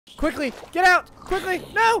Quickly, get out! Quickly!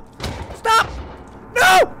 No! Stop!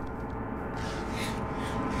 No!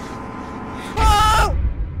 Oh!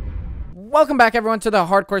 Welcome back, everyone, to the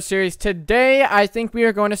Hardcore series. Today, I think we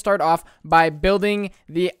are going to start off by building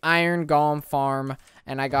the Iron Golem farm.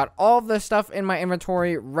 And I got all of the stuff in my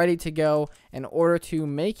inventory ready to go in order to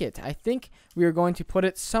make it. I think we are going to put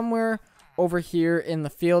it somewhere over here in the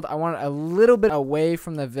field. I want it a little bit away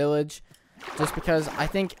from the village, just because I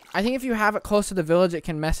think if you have it close to the village, it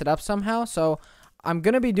can mess it up somehow. So I'm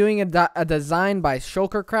going to be doing a design by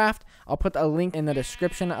Shulkercraft. I'll put a link in the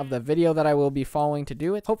description of the video that I will be following to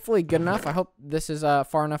do it. Hopefully good enough. I hope this is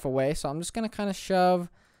far enough away. So I'm just going to kind of shove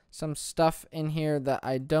some stuff in here that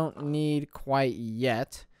I don't need quite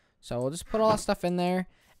yet. So we'll just put all that stuff in there.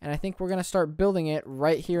 And I think we're going to start building it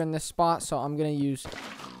right here in this spot. So I'm going to use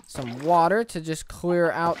some water to just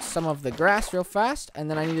clear out some of the grass real fast.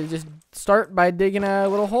 And then I need to just start by digging a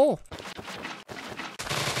little hole.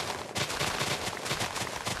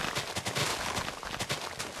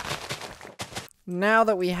 Now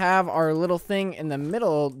that we have our little thing in the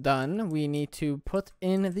middle done, we need to put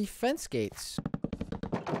in the fence gates.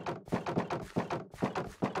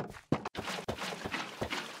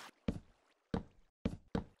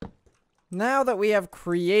 Now that we have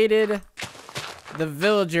created the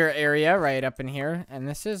villager area right up in here, and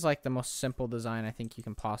this is like the most simple design I think you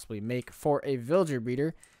can possibly make for a villager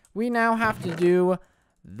breeder, we now have to do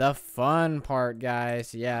the fun part,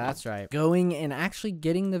 guys. Yeah, that's right. Going and actually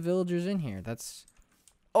getting the villagers in here. That's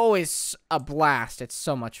always a blast. It's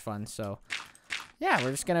so much fun. So, yeah,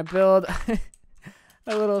 we're just going to build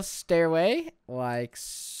a little stairway like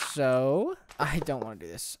so. I don't want to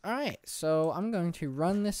do this. All right, so I'm going to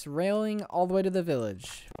run this railing all the way to the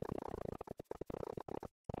village.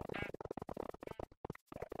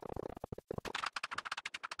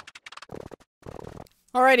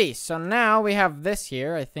 Alrighty, so now we have this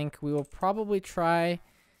here. I think we will probably try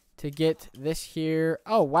to get this here.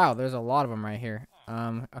 Oh, wow, there's a lot of them right here.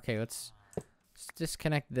 Okay, let's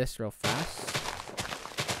disconnect this real fast.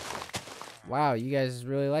 Wow, you guys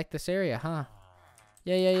really like this area, huh?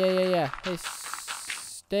 Yeah. Hey,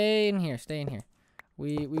 stay in here, stay in here.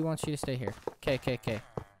 We want you to stay here. Okay.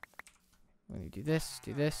 We do this.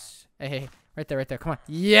 Hey, right there, come on.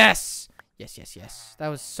 Yes! Yes. That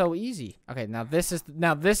was so easy. Okay, now this is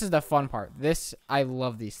the fun part. I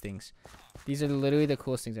love these things. These are literally the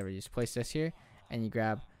coolest things ever. You just place this here, and you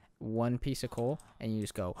grab one piece of coal, and you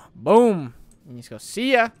just go boom, and you just go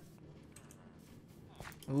see ya.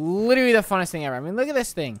 Literally the funnest thing ever. I mean, look at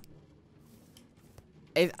this thing.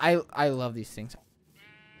 I love these things.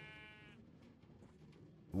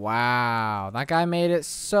 Wow, that guy made it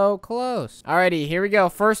so close. Alrighty, here we go.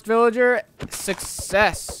 First villager,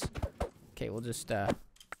 success. Okay, we'll just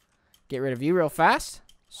get rid of you real fast.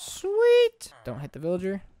 Sweet. Don't hit the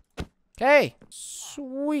villager. Okay,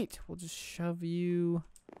 sweet. We'll just shove you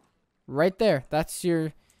right there. That's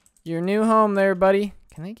your new home there, buddy.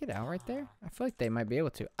 Can they get out right there? I feel like they might be able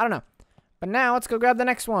to. I don't know. But now let's go grab the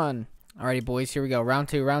next one. Alrighty, boys, here we go. Round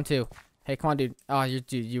two. Hey, come on, dude. Oh,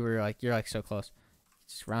 you're like so close.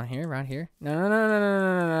 Just round here.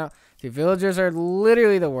 No. Dude, villagers are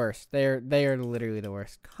literally the worst. They are literally the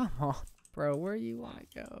worst. Come on, bro. Where you want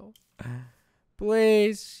to go?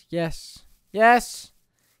 Please. Yes.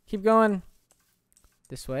 Keep going.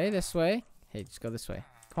 This way. Hey, just go this way.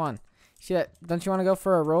 Come on. See that? Don't you want to go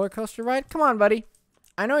for a roller coaster ride? Come on, buddy.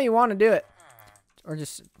 I know you want to do it. Or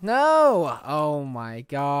just no. Oh my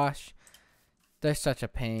gosh. They're such a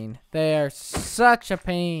pain. They are such a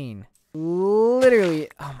pain. Literally.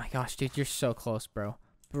 Oh my gosh, dude, you're so close, bro.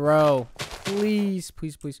 Please.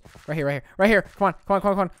 Right here. Come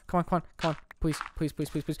on. Please.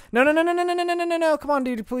 No. Come on,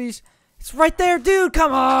 dude, please. It's right there, dude.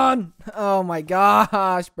 Come on. Oh my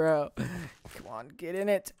gosh, bro. Come on, get in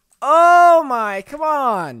it. Oh my, come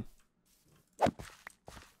on.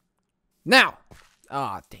 Now.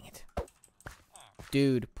 Ah, oh, dang it.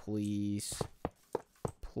 Dude, please.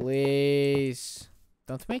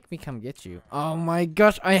 Don't make me come get you. Oh my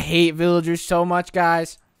gosh, I hate villagers so much,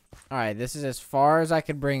 guys. Alright, this is as far as I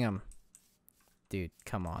could bring them. Dude,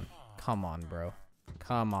 come on. Come on,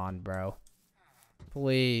 bro.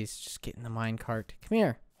 Please, just get in the minecart. Come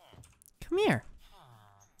here.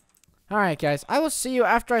 Alright, guys, I will see you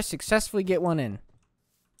after I successfully get one in.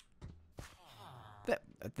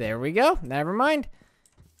 There we go. Never mind.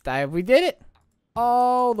 We did it.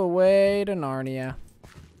 All the way to Narnia.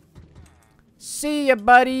 See ya,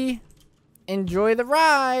 buddy. Enjoy the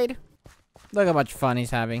ride. Look how much fun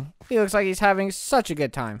he's having. He looks like he's having such a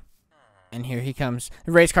good time. And here he comes.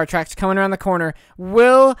 The race car track's coming around the corner.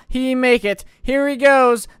 Will he make it? Here he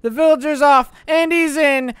goes. The villager's off, and he's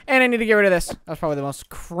in. And I need to get rid of this. That was probably the most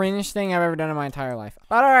cringe thing I've ever done in my entire life.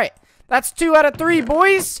 But all right. That's 2 out of 3,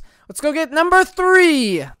 boys. Let's go get number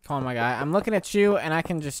 3. Come on, my guy. I'm looking at you, and I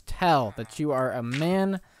can just tell that you are a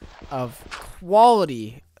man of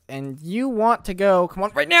quality. And you want to go. Come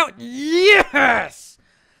on, right now. Yes!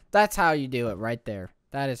 That's how you do it right there.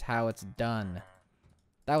 That is how it's done.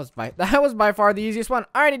 That was by far the easiest one.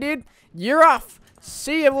 Alrighty, dude. You're off.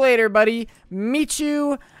 See you later, buddy. Meet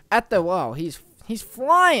you at the... Whoa, he's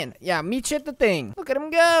flying. Yeah, meet you at the thing. Look at him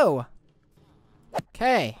go.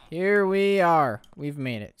 Okay, here we are. We've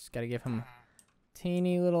made it. Just gotta give him a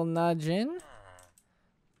teeny little nudge in.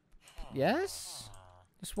 Yes?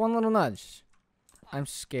 Just one little nudge. I'm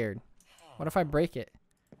scared. What if I break it?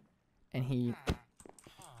 And he...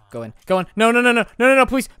 Go in. Go in. No, no, no, no. No, no, no.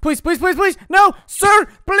 Please. Please, please, please, please. No, sir.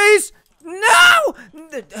 Please. No.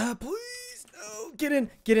 Please. No. Get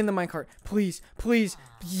in. Get in the minecart. Please. Please.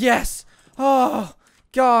 Yes. Oh,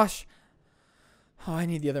 gosh. Oh, I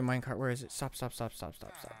need the other minecart. Where is it? Stop, stop, stop, stop,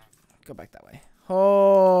 stop, stop. Go back that way.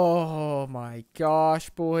 Oh, my gosh,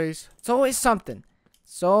 boys. It's always something.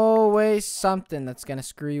 It's always something that's going to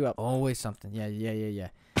screw you up. Always something. Yeah, yeah, yeah,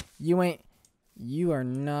 yeah. You are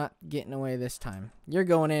not getting away this time. You're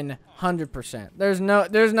going in 100%. There's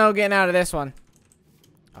no getting out of this one.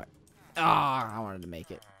 All right. Ah, I wanted to make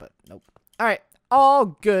it, but nope. All right. All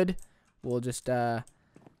good. We'll just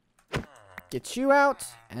get you out,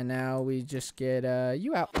 and now we just get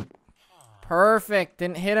you out. Perfect.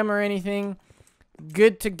 Didn't hit him or anything.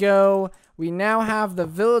 Good to go. We now have the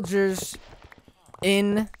villagers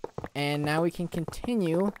in, and now we can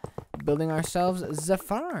continue building ourselves the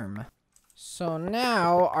farm. So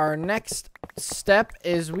now our next step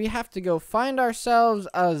is we have to go find ourselves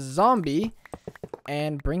a zombie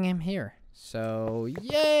and bring him here. So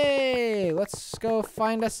yay! Let's go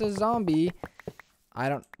find us a zombie.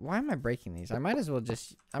 Why am I breaking these? I might as well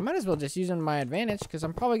just use them to my advantage because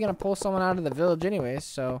I'm probably gonna pull someone out of the village anyways.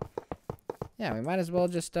 So yeah, we might as well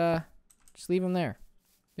just leave him there.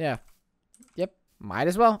 Yeah. Yep. Might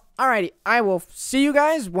as well. Alrighty. I will see you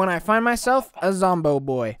guys when I find myself a zombo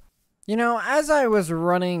boy. You know, as I was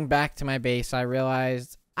running back to my base, I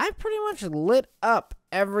realized I pretty much lit up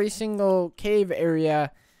every single cave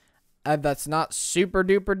area that's not super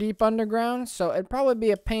duper deep underground. So it'd probably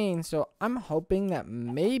be a pain. So I'm hoping that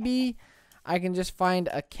maybe I can just find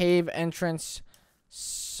a cave entrance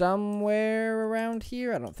somewhere around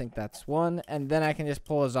here. I don't think that's one. And then I can just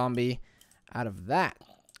pull a zombie out of that.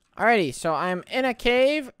 Alrighty, so I'm in a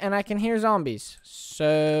cave, and I can hear zombies.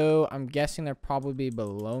 So, I'm guessing they're probably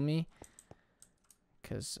below me.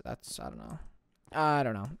 Because that's, I don't know. I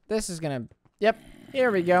don't know. This is gonna, yep,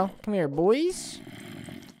 here we go. Come here, boys.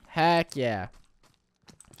 Heck yeah.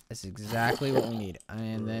 That's exactly what we need.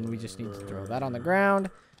 And then we just need to throw that on the ground.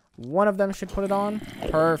 One of them should put it on.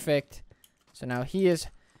 Perfect. So now he is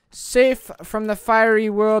safe from the fiery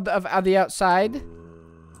world of the outside.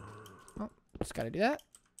 Oh, just gotta do that.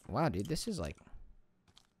 Wow, dude, this is like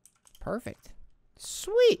perfect.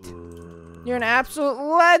 Sweet. You're an absolute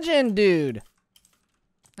legend, dude.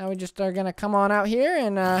 Now we just are gonna come on out here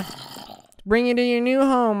and bring you to your new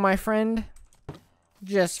home, my friend.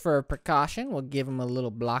 Just for precaution, we'll give him a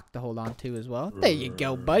little block to hold on to as well. There you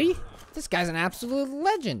go, buddy. This guy's an absolute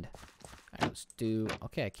legend. All right, let's do...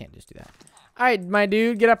 Okay, I can't just do that. All right, my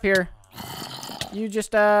dude, get up here. You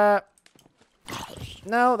just, No,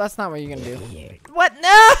 that's not what you're gonna do. What?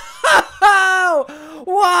 No!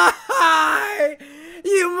 Why?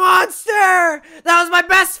 You monster! That was my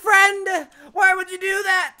best friend! Why would you do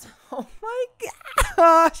that? Oh my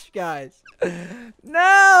gosh, guys.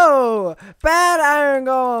 No! Bad Iron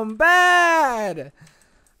Golem, bad!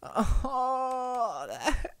 Oh,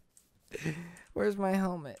 where's my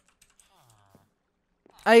helmet?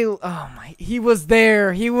 Oh my, he was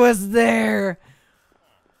there. He was there.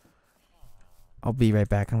 I'll be right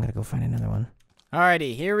back. I'm gonna go find another one.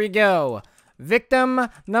 Alrighty, here we go. Victim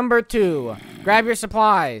number 2. Grab your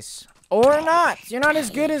supplies. Or not. You're not as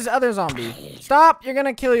good as other zombies. Stop. You're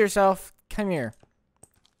gonna kill yourself. Come here.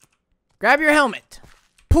 Grab your helmet.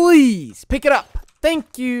 Please. Pick it up.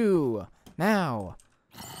 Thank you. Now,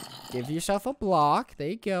 give yourself a block. There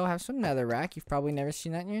you go. Have some netherrack. You've probably never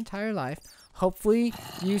seen that in your entire life. Hopefully,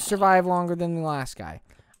 you survive longer than the last guy.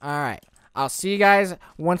 Alright. I'll see you guys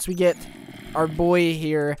once we get our boy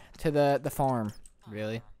here to the farm.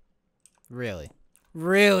 Really? Really?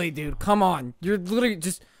 Really, dude? Come on. You're literally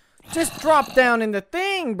just drop down in the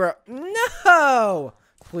thing, bro. No!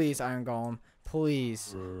 Please, Iron Golem.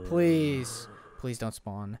 Please. Please. Please don't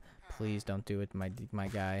spawn. Please don't do it, my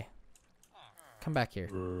guy. Come back here.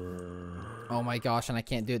 Oh my gosh, and I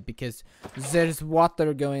can't do it because there's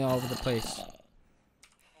water going all over the place.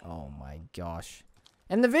 Oh my gosh.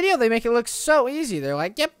 In the video, they make it look so easy. They're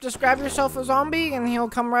like, yep, just grab yourself a zombie and he'll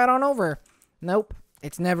come right on over. Nope.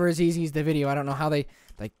 It's never as easy as the video. I don't know how they,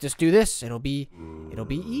 like, just do this. It'll be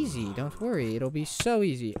easy. Don't worry. It'll be so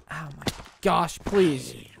easy. Oh my gosh,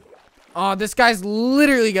 please. Oh, this guy's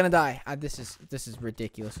literally gonna die. This is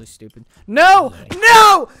ridiculously stupid. No!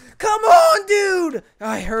 No! Come on, dude! Oh,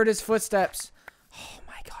 I heard his footsteps. Oh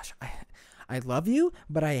my gosh. I love you,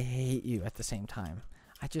 but I hate you at the same time.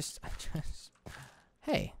 I just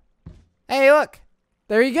Hey. Hey, look.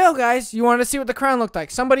 There you go, guys. You wanted to see what the crown looked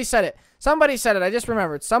like. Somebody said it. Somebody said it. I just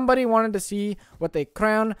remembered. Somebody wanted to see what the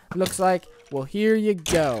crown looks like. Well, here you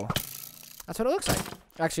go. That's what it looks like.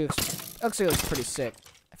 Actually, it looks pretty sick.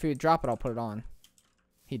 If you drop it, I'll put it on.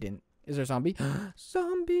 He didn't. Is there a zombie?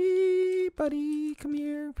 Zombie, buddy. Come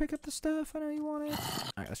here. Pick up the stuff. I know you want it. All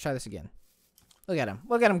right, let's try this again. Look at him.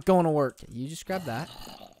 Look at him going to work. You just grab that.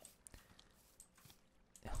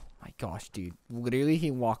 My gosh, dude. Literally,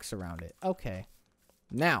 he walks around it. Okay.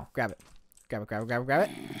 Now, grab it. Grab it, grab it, grab it, grab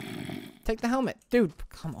it. Take the helmet. Dude,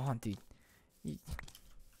 come on, dude. Here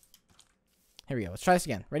we go. Let's try this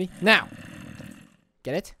again. Ready? Now.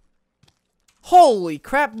 Get it? Holy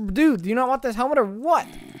crap, dude. Do you not want this helmet or what?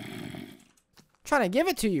 I'm trying to give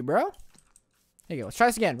it to you, bro. Here you go. Let's try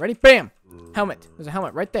this again. Ready? Bam. Helmet. There's a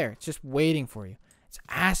helmet right there. It's just waiting for you. It's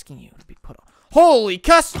asking you to be put on. Holy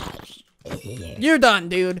cuss. You're done,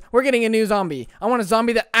 dude. We're getting a new zombie. I want a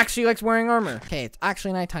zombie that actually likes wearing armor. Okay, it's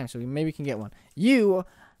actually nighttime, so maybe we can get one. You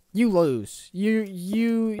lose.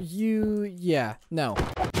 Yeah. No.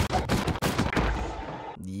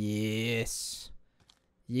 Yes.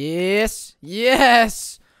 Yes.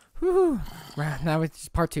 Yes. Whew. Now it's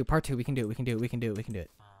part two. Part two. We can do it. We can do it. We can do it. We can do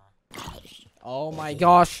it. Oh my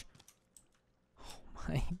gosh.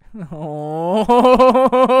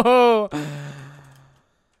 Oh.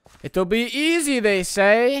 It'll be easy, they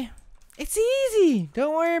say. It's easy.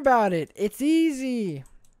 Don't worry about it. It's easy.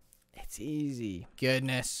 It's easy.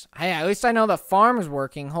 Goodness. Hey, at least I know the farm's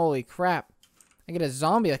working. Holy crap. I get a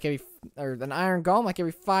zombie like or an iron golem like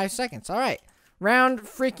every 5 seconds. All right. Round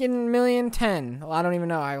freaking 1,010,000. Well, I don't even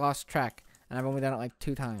know. I lost track. And I've only done it like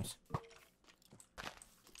 2 times.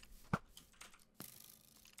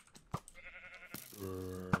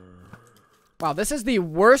 Wow, this is the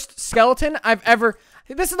worst skeleton I've ever...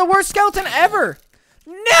 This is the worst skeleton ever!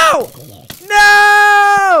 No!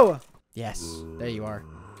 No! Yes, there you are.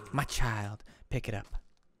 My child. Pick it up.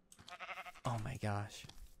 Oh my gosh.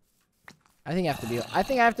 I think I have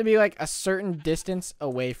to be like a certain distance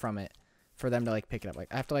away from it for them to like pick it up. Like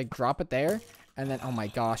I have to like drop it there and then oh my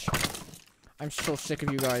gosh. I'm so sick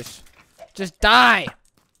of you guys. Just die!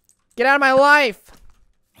 Get out of my life!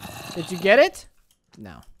 Did you get it?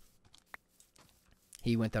 No.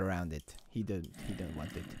 He went around it. He didn't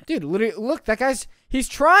want it. Dude, literally, look, that guy's, he's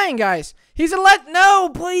trying, guys. He's no,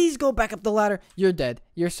 please go back up the ladder. You're dead.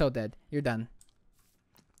 You're so dead. You're done.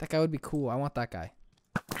 That guy would be cool. I want that guy.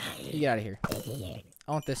 You get out of here.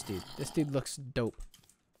 I want this dude. This dude looks dope.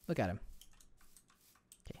 Look at him.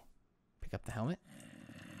 Okay. Pick up the helmet.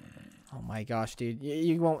 Oh my gosh, dude.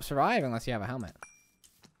 You won't survive unless you have a helmet. All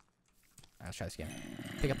right, let's try this again.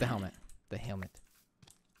 Pick up the helmet. The helmet.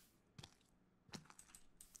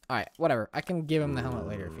 Alright, whatever. I can give him the helmet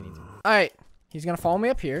later if he needs it. Alright, he's gonna follow me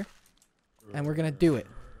up here. And we're gonna do it.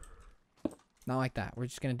 Not like that. We're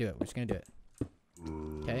just gonna do it. We're just gonna do it.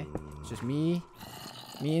 Okay? It's just me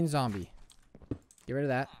and zombie. Get rid of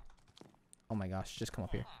that. Oh my gosh, just come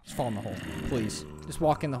up here. Just fall in the hole. Please. Just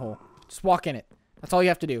walk in the hole. Just walk in it. That's all you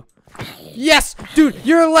have to do. Yes! Dude,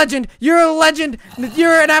 you're a legend! You're a legend!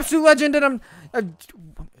 You're an absolute legend and I'm...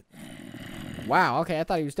 Wow, okay, I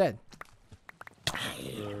thought he was dead.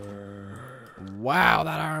 Wow,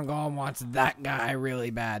 that iron golem wants that guy really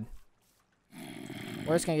bad.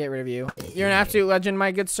 We're just gonna get rid of you. You're an absolute legend,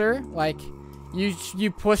 my good sir. Like,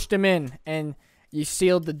 you pushed him in and you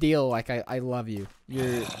sealed the deal. Like, I love you.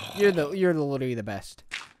 You're literally the best.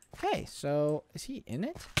 Okay, so is he in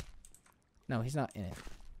it? No, he's not in it.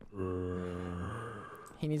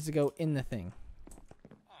 He needs to go in the thing.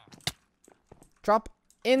 Drop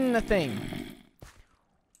in the thing.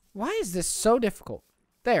 Why is this so difficult?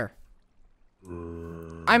 There.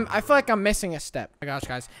 I feel like I'm missing a step. Oh my gosh,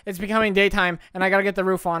 guys. It's becoming daytime, and I gotta get the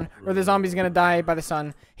roof on, or the zombie's gonna die by the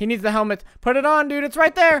sun. He needs the helmet. Put it on, dude. It's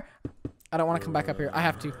right there. I don't want to come back up here. I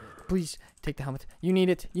have to. Please, take the helmet. You need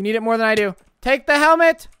it. You need it more than I do. Take the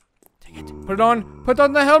helmet. Take it. Put it on. Put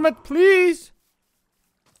on the helmet, please.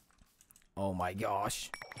 Oh my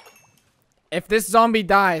gosh. If this zombie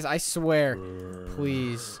dies, I swear.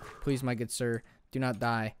 Please. Please, my good sir. Do not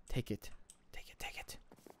die. Take it. Take it. Take it.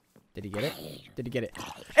 Did he get it? Did he get it?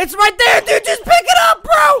 It's right there, dude. Just pick it up,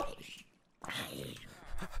 bro.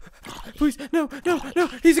 Please. No, no, no.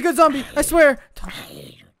 He's a good zombie. I swear.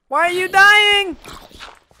 Why are you dying?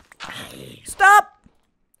 Stop.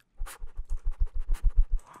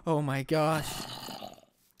 Oh my gosh.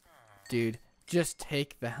 Dude, just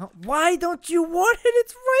take the helmet. Why don't you want it?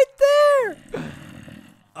 It's right there.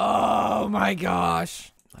 Oh my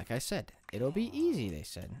gosh. Like I said, it'll be easy, they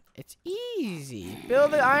said. It's easy.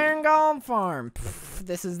 Build the iron golem farm. Pff,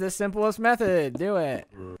 this is the simplest method. Do it.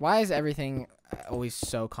 Why is everything always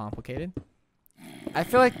so complicated? I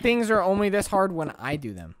feel like things are only this hard when I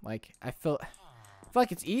do them. Like, I feel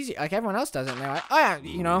like it's easy. Like, everyone else does it. And they're like, oh, yeah,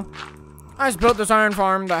 you know, I just built this iron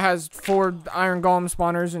farm that has 4 iron golem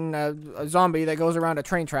spawners and a zombie that goes around a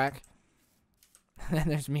train track. And then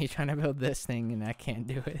there's me trying to build this thing, and I can't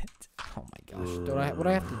do it. Oh, my gosh. What do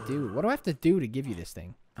I have to do? What do I have to do to give you this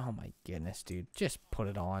thing? Oh, my goodness, dude. Just put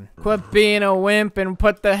it on. Quit being a wimp and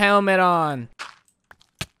put the helmet on.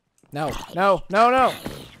 No, no, no, no.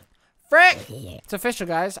 Frick! It's official,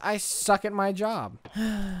 guys. I suck at my job.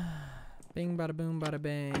 Bing, bada, boom, bada,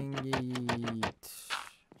 bang. Yeet.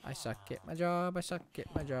 I suck at my job. I suck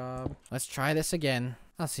at my job. Let's try this again.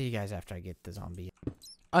 I'll see you guys after I get the zombie.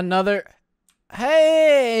 Another...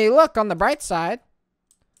 Hey, look, on the bright side.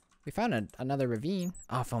 We found another ravine.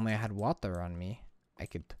 Oh, if only I had water on me. I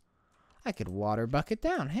could water bucket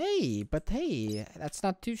down. Hey, but hey, that's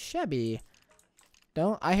not too shabby.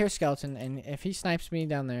 I hear skeleton, and if he snipes me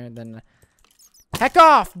down there, then heck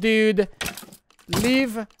off, dude.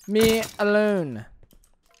 Leave me alone.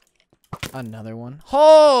 Another one.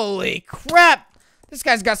 Holy crap! This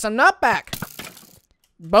guy's got some nutback.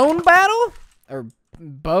 Bone battle? Or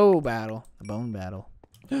bow battle? A bone battle.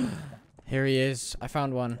 Here he is. I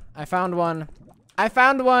found one. I found one. I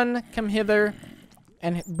found one. Come hither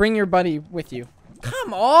and bring your buddy with you.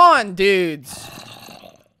 Come on, dudes.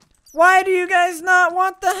 Why do you guys not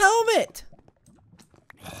want the helmet?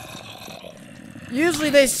 Usually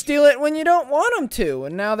they steal it when you don't want them to,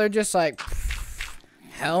 and now they're just like,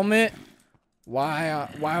 helmet? Why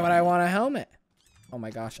would I want a helmet? Oh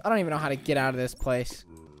my gosh, I don't even know how to get out of this place.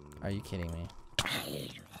 Are you kidding me?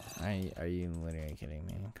 Are you literally kidding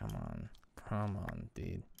me? Come on,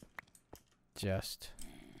 dude. Just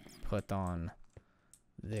put on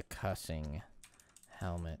the cussing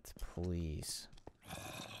helmet, please.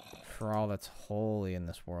 For all that's holy in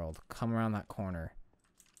this world, come around that corner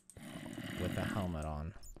with the helmet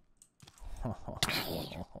on.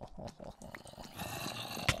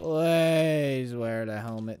 Please wear the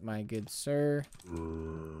helmet, my good sir.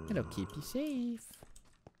 It'll keep you safe.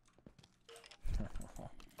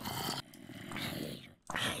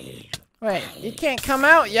 Wait, you can't come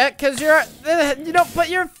out yet because you don't put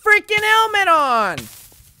your freaking helmet on.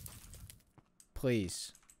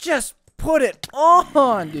 Please, just put it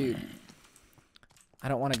on, dude. I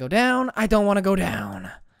don't want to go down. I don't want to go down.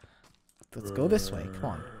 Let's go this way. Come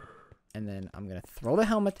on. And then I'm going to throw the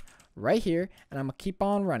helmet right here, and I'm going to keep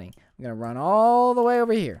on running. I'm going to run all the way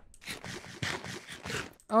over here.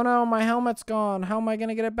 Oh, no, my helmet's gone. How am I going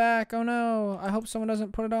to get it back? Oh, no. I hope someone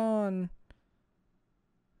doesn't put it on.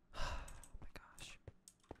 Oh, my gosh.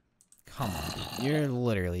 Come on, dude. You're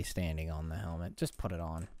literally standing on the helmet. Just put it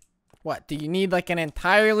on. What, do you need like an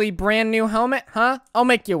entirely brand new helmet, huh? I'll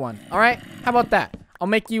make you one, all right? How about that? I'll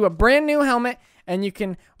make you a brand new helmet, and you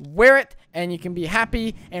can wear it, and you can be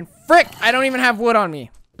happy, and frick, I don't even have wood on me.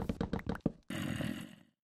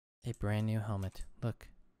 A brand new helmet. Look,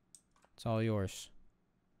 it's all yours.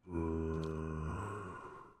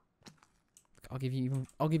 I'll give you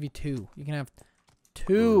 2. You can have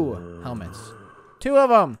 2 helmets. 2 of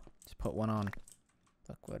them. Just put one on.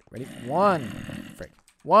 Look, what? Ready? 1. Frick.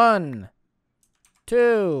 1,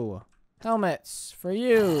 2 helmets for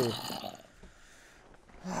you.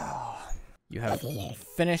 You have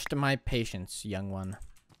finished my patience, young one.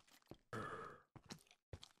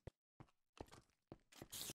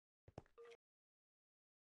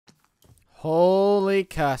 Holy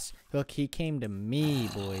cuss. Look, he came to me,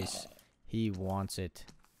 boys. He wants it.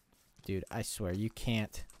 Dude, I swear, you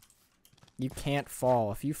can't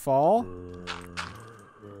fall. If you fall...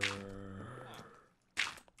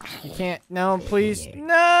 You can't. No, please.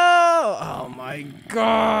 No! Oh my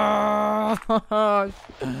gosh.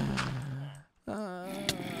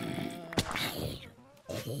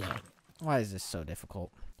 Why is this so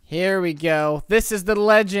difficult? Here we go. This is the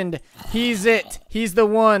legend. He's it. He's the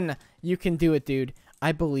one. You can do it, dude.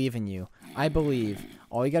 I believe in you. I believe.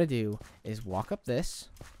 All you gotta do is walk up this.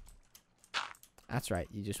 That's right.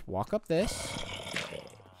 You just walk up this.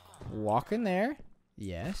 Walk in there.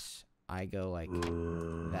 Yes. I go like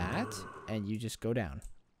that, and you just go down.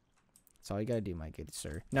 That's all you gotta do, my good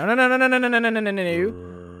sir. No, no, no, no, no, no, no, no, no, no, no, no.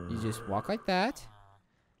 You just walk like that.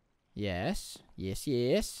 Yes. Yes,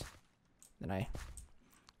 yes. Then I...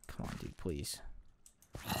 Come on, dude, please.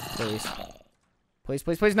 Please. Please,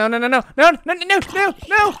 please, please. No, no, no, no. No, no, no, no, no,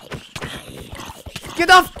 no. Get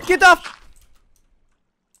off. Get off.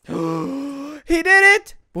 He did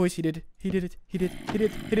it. Boys, he did it. He did it. He did. He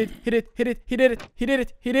did. He did. He did. He did. He did it. He did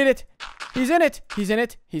it. He did it. He's in it. He's in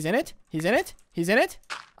it. He's in it. He's in it. He's in it.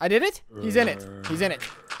 I did it. He's in it. He's in it.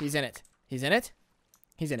 He's in it. He's in it.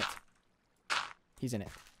 He's in it. He's in it.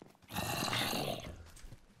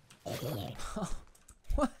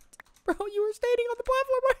 What? Bro, you were standing on the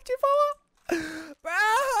platform. Why did you fall off?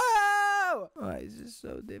 Bro! Why is this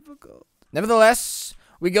so difficult? Nevertheless,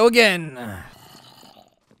 we go again.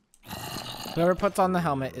 Whoever puts on the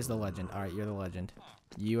helmet is the legend. All right, you're the legend.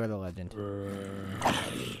 You are the legend.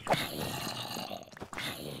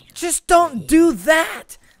 Just don't do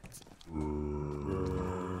that.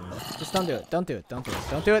 Just don't do it. Don't do it. Don't do it.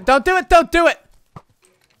 Don't do it. Don't do it. Don't do it.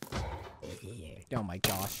 Oh my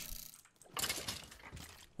gosh.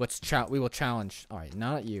 We will challenge. All right,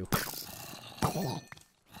 not you. All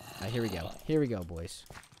right, here we go. Here we go, boys.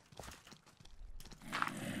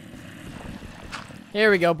 Here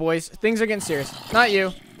we go, boys. Things are getting serious. Not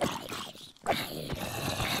you.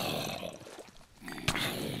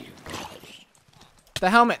 The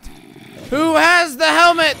helmet. Who has the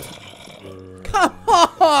helmet? Come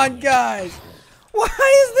on, guys.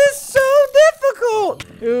 Why is this so difficult?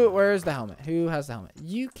 Where's the helmet? Who has the helmet?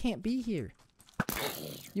 You can't be here.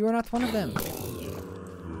 You are not one of them.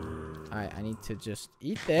 Alright, I need to just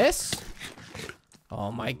eat this.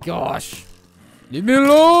 Oh my gosh. Leave me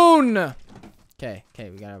alone. Okay,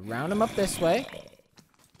 we gotta round him up this way.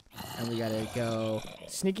 And we gotta go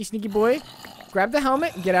sneaky, sneaky boy. Grab the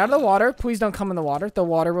helmet, get out of the water. Please don't come in the water. The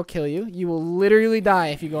water will kill you. You will literally die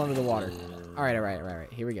if you go into the water.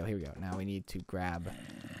 Alright. Here we go. Now we need to grab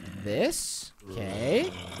this.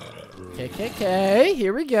 Okay. Okay.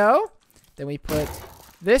 Here we go. Then we put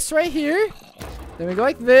this right here. Then we go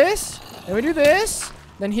like this. Then we do this.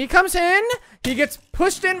 Then he comes in. He gets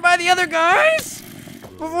pushed in by the other guys.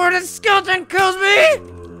 Before the skeleton kills me.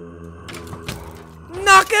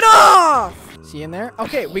 Knock it off. See in there?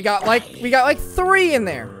 Okay, we got like 3 in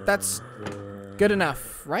there. That's good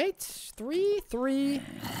enough, right? Three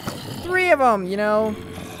of them, you know.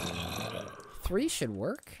 3 should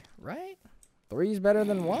work, right? 3 is better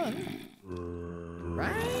than 1,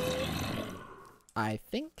 right? I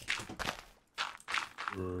think.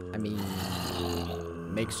 I mean,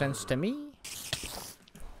 makes sense to me.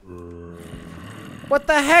 What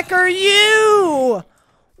the heck are you?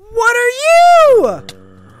 What are you?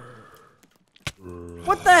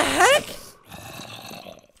 What the heck?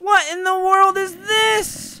 What in the world is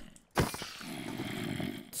this?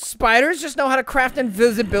 Spiders just know how to craft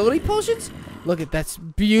invisibility potions? Look at that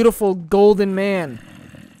beautiful golden man.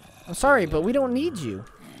 I'm sorry, but we don't need you.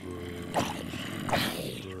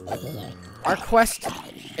 Our quest,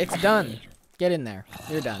 it's done. Get in there.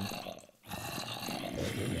 You're done.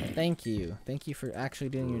 Thank you. Thank you for actually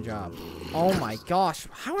doing your job. Oh my gosh.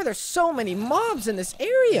 How are there so many mobs in this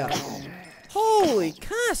area? Holy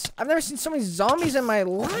cuss. I've never seen so many zombies in my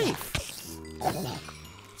life.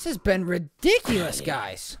 This has been ridiculous,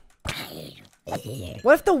 guys.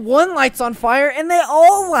 What if the one lights on fire and they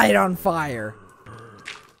all light on fire?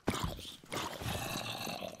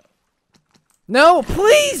 No,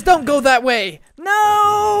 please don't go that way.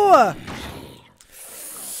 No!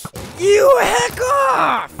 You heck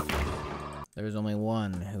off! There is only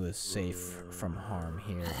one who is safe from harm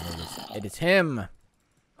here, and it is him.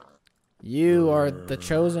 You are the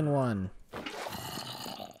chosen one.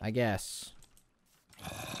 I guess.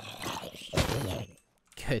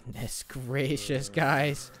 Goodness gracious,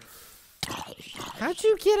 guys. How'd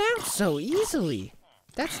you get out so easily?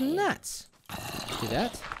 That's nuts. Do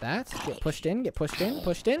that. Get pushed in, pushed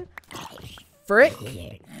in. Frick.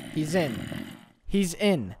 He's in. He's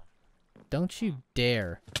in. Don't you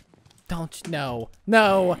dare. Don't. No.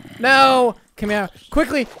 Come here.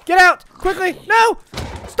 Quickly. Get out. Quickly. No.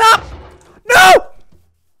 Stop. No.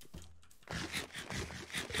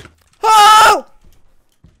 Oh!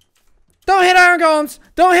 Don't hit iron golems.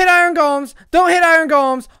 Don't hit iron golems. Oh,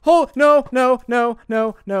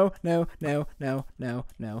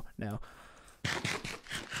 no.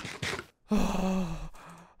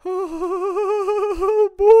 Oh,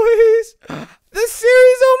 boys. The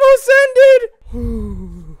series almost ended.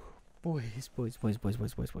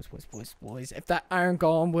 Boys. If that iron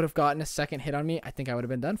golem would have gotten a second hit on me, I think I would have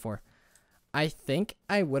been done for. I think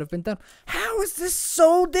I would have been done. How is this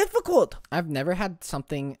so difficult? I've never had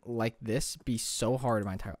something like this be so hard in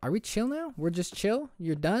my entire life. Are we chill now? We're just chill?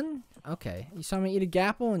 You're done? Okay. You saw me eat a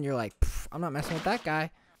gapple and you're like, I'm not messing with that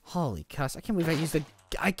guy. Holy cuss. I can't believe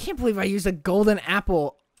I used a golden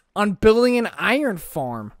apple on building an iron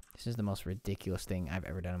farm. This is the most ridiculous thing I've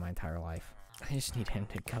ever done in my entire life. I just need him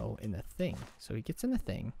to go in the thing. So he gets in the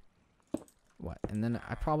thing. What? And then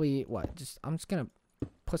I probably, I'm just gonna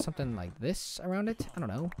put something like this around it. I don't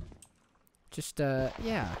know. Just,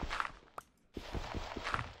 yeah.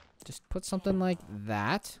 Just put something like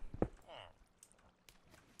that.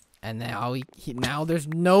 And now now there's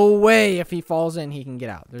no way if he falls in he can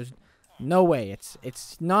get out. There's no way.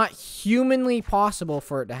 It's not humanly possible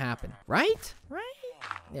for it to happen. Right? Right?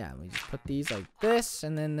 Yeah, we just put these like this,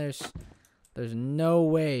 and then there's no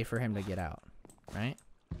way for him to get out. Right?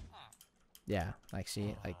 Yeah. Like,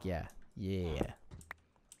 see? Like, yeah. Yeah.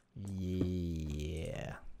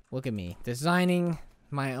 Yeah. Look at me. Designing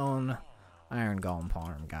my own iron golem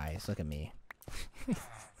farm, guys. Look at me.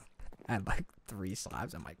 I had like 3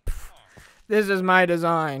 slabs. I'm like, this is my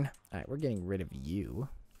design. All right, we're getting rid of you.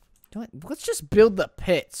 You know what? Let's just build the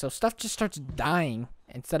pit so stuff just starts dying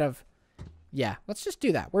instead of... Yeah, let's just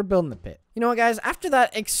do that. We're building the pit. You know what, guys? After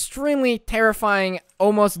that extremely terrifying,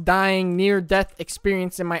 almost dying, near-death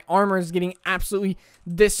experience and my armor is getting absolutely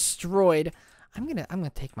destroyed, I'm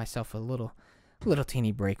gonna take myself a little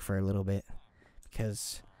teeny break for a little bit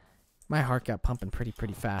because my heart got pumping pretty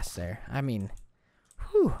fast there. I mean,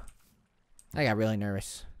 whew. I got really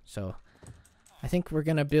nervous. So I think we're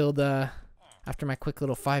gonna build after my quick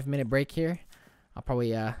little 5-minute break here. I'll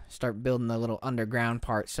probably start building the little underground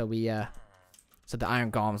part so so the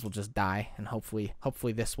iron golems will just die, and hopefully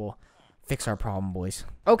this will fix our problem, boys.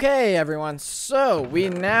 Okay, everyone. So we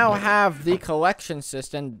now have the collection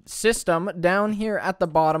system down here at the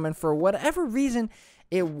bottom, and for whatever reason,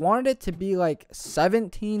 it wanted it to be like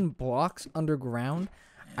 17 blocks underground.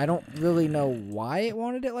 I don't really know why it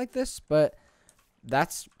wanted it like this, but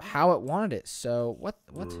that's how it wanted it. So what?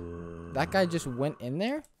 That guy just went in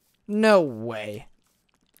there? No way.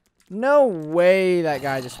 No way that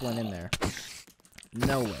guy just went in there.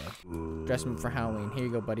 No way. Dress him for Halloween. Here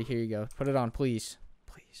you go, buddy. Here you go. Put it on, please.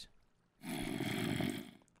 Please.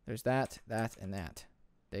 There's that, and that.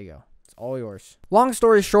 There you go. It's all yours. Long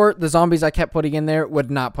story short, the zombies I kept putting in there would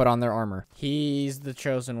not put on their armor. He's the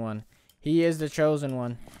chosen one. He is the chosen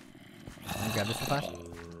one. Let me grab this real fast.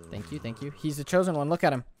 Thank you, thank you. He's the chosen one. Look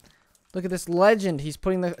at him. Look at this legend. He's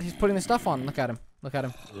putting the stuff on. Look at him. Look at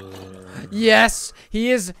him. Yes,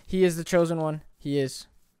 he is. He is the chosen one. He is.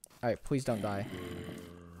 All right, please don't die.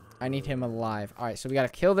 I need him alive. All right, so we gotta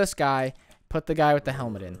kill this guy. Put the guy with the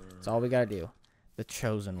helmet in. That's all we gotta do. The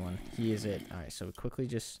chosen one. He is it. All right, so we quickly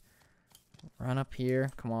just run up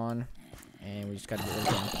here. Come on, and we just gotta get rid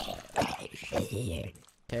of him.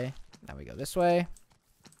 Okay, now we go this way.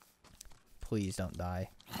 Please don't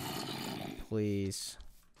die. Please.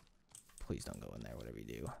 Please don't go in there, whatever you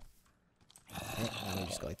do. Okay, now we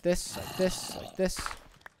just go like this, like this, like this.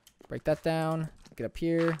 Break that down. Get up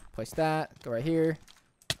here. Place that. Go right here.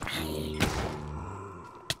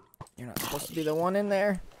 You're not supposed to be the one in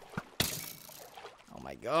there. Oh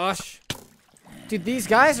my gosh. Dude, these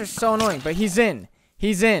guys are so annoying, but he's in.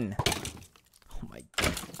 He's in. Oh my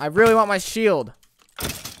god. I really want my shield.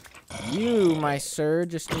 You, my sir,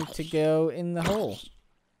 just need to go in the hole.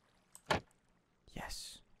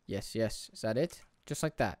 Yes. Yes, yes. Is that it? Just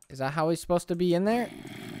like that. Is that how he's supposed to be in there?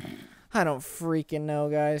 I don't freaking know,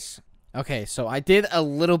 guys. Okay, so I did a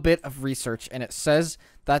little bit of research, and it says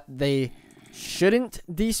that they shouldn't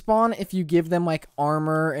despawn if you give them, like,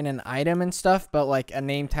 armor and an item and stuff, but, like, a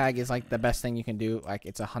name tag is, like, the best thing you can do. Like,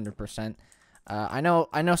 it's 100%. I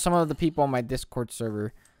know some of the people on my Discord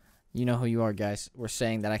server, you know who you are, guys, were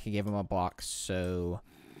saying that I could give him a block, so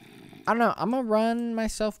I don't know. I'm going to run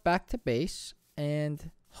myself back to base,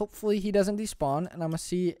 and hopefully he doesn't despawn, and I'm going to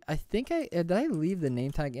see. I think did I leave the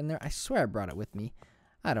name tag in there? I swear I brought it with me.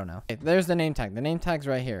 I don't know. Okay, there's the name tag. The name tag's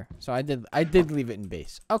right here. So I did leave it in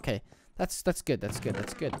base. Okay. That's good. That's good.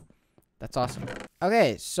 That's good. That's awesome.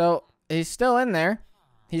 Okay, so he's still in there.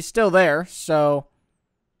 He's still there. So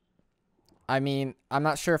I mean, I'm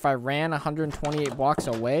not sure if I ran 128 blocks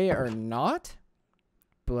away or not,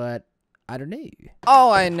 but I don't know.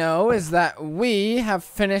 All I know is that we have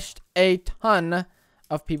finished a ton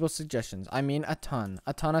of people's suggestions. I mean, a ton.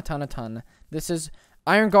 This is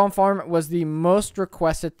Iron Golem Farm was the most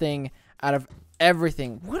requested thing out of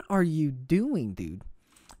everything. What are you doing, dude?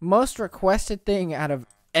 Most requested thing out of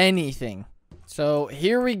anything. So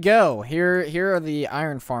here we go. Here are the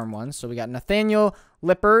Iron Farm ones. So we got Nathaniel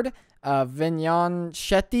Lippard, Vignon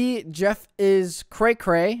Shetty, Jeff is Cray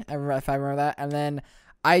Cray, if I remember that, and then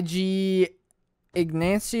IG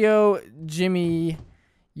Ignacio Jimmy,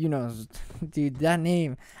 you know, dude, that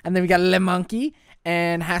name. And then we got Le Monkey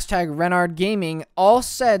and hashtag Renard Gaming, all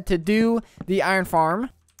said to do the Iron Farm.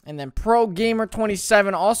 And then Pro Gamer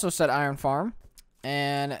 27 also said Iron Farm.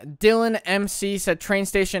 And Dylan MC said train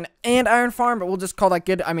station and Iron Farm, but we'll just call that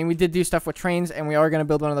good. I mean, we did do stuff with trains, and we are going to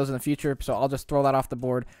build one of those in the future, so I'll just throw that off the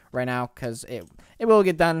board right now, because it will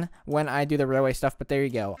get done when I do the railway stuff, but there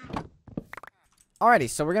you go. Alrighty,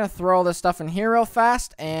 so we're going to throw all this stuff in here real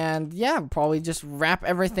fast, and yeah, probably just wrap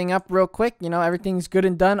everything up real quick. You know, everything's good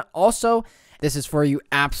and done. Also, this is for you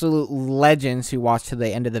absolute legends who watched to the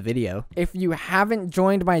end of the video. If you haven't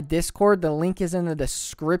joined my Discord, the link is in the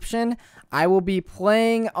description. I will be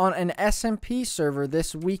playing on an SMP server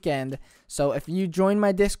this weekend. So if you join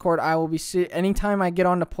my Discord, I will be anytime I get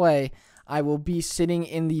on to play, I will be sitting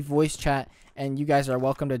in the voice chat, and you guys are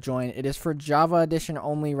welcome to join. It is for Java Edition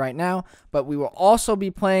only right now, but we will also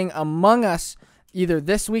be playing Among Us either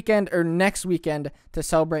this weekend or next weekend to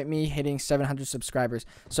celebrate me hitting 700 subscribers.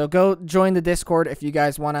 So go join the Discord if you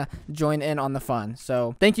guys want to join in on the fun.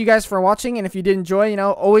 So thank you guys for watching, and if you did enjoy, you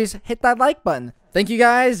know, always hit that like button. Thank you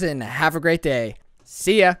guys, and have a great day.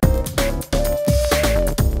 See ya.